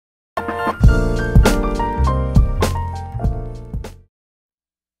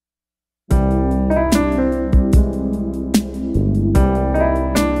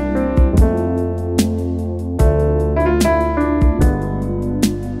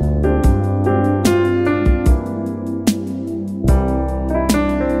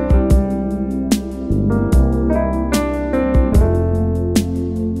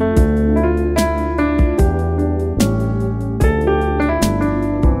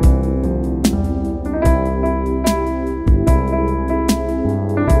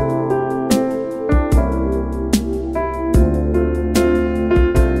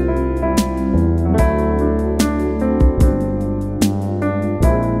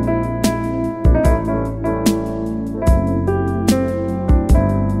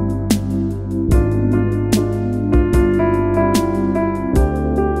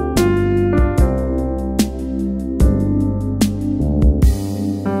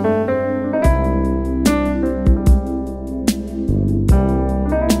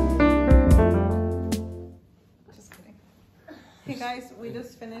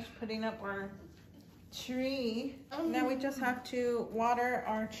putting up our tree. Now we just have to water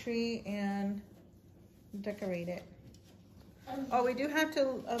our tree and decorate it. Oh, we do have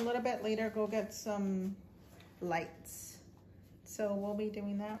to a little bit later go get some lights. So we'll be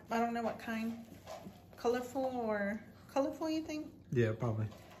doing that. I don't know what kind. Colorful you think? Yeah, probably.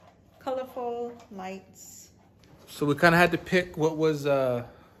 Colorful lights. So we kind of had to pick what was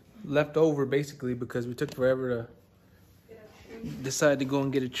left over basically because we took forever to decide to go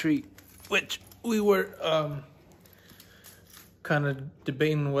and get a tree, which we were kind of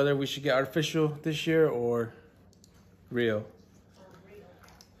debating whether we should get artificial this year or real.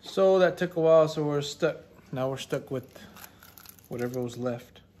 So that took a while, so we're stuck. Now we're stuck with whatever was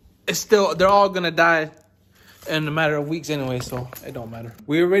left. It's still, they're all gonna die in a matter of weeks anyway, so it don't matter.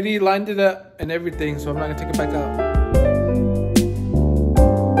 We already lined it up and everything, so I'm not gonna take it back out.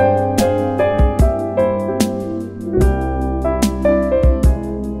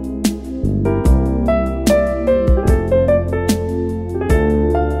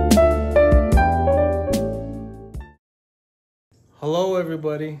 Hello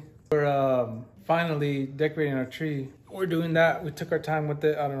everybody. We're finally decorating our tree. We're doing that. We took our time with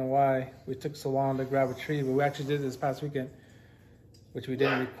it. I don't know why we took so long to grab a tree, but we actually did this past weekend, which we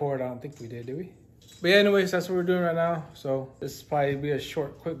didn't record. I don't think we did we? But yeah, anyways, that's what we're doing right now. So this is probably be a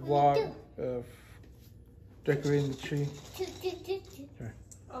short, quick vlog of decorating the tree. Sure.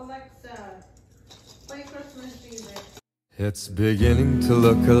 Alexa, play Christmas music. It's beginning to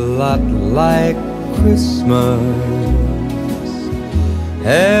look a lot like Christmas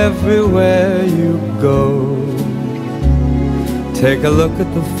everywhere you go. Take a look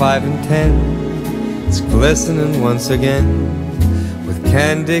at the 5 and 10. It's glistening once again with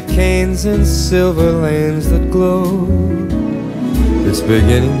candy canes and silver lanes that glow. It's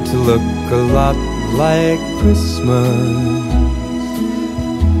beginning to look a lot like Christmas.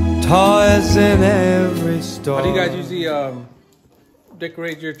 Toys in every store. How do you guys usually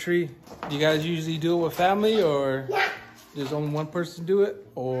decorate your tree? Do you guys usually do it with family, or does only one person do it,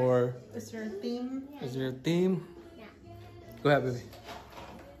 or Is there a theme? is there a theme? Go ahead, baby.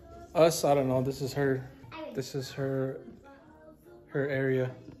 Us, I don't know. This is her. This is her area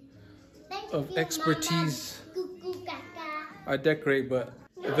of expertise. I decorate, but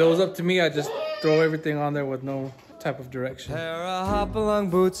if it was up to me, I'd just throw everything on there with no type of direction. Pair of hop-along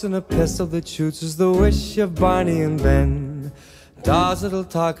boots and a pistol that shoots is the wish of Barney and Ben. Dolls that'll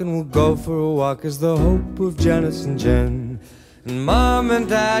talk and we'll go for a walk is the hope of Janice and Jen. And Mom and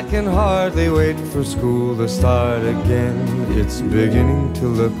Dad can hardly wait for school to start again. It's beginning to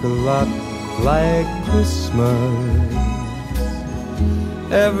look a lot like Christmas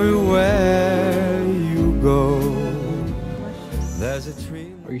everywhere you go. There's a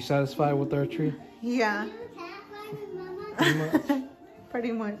tree. Are you satisfied with our tree? Yeah. Pretty much.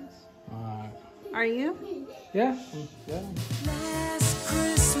 Pretty much. Alright. Are you? Yeah. Yeah. Last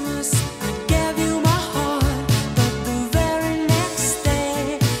Christmas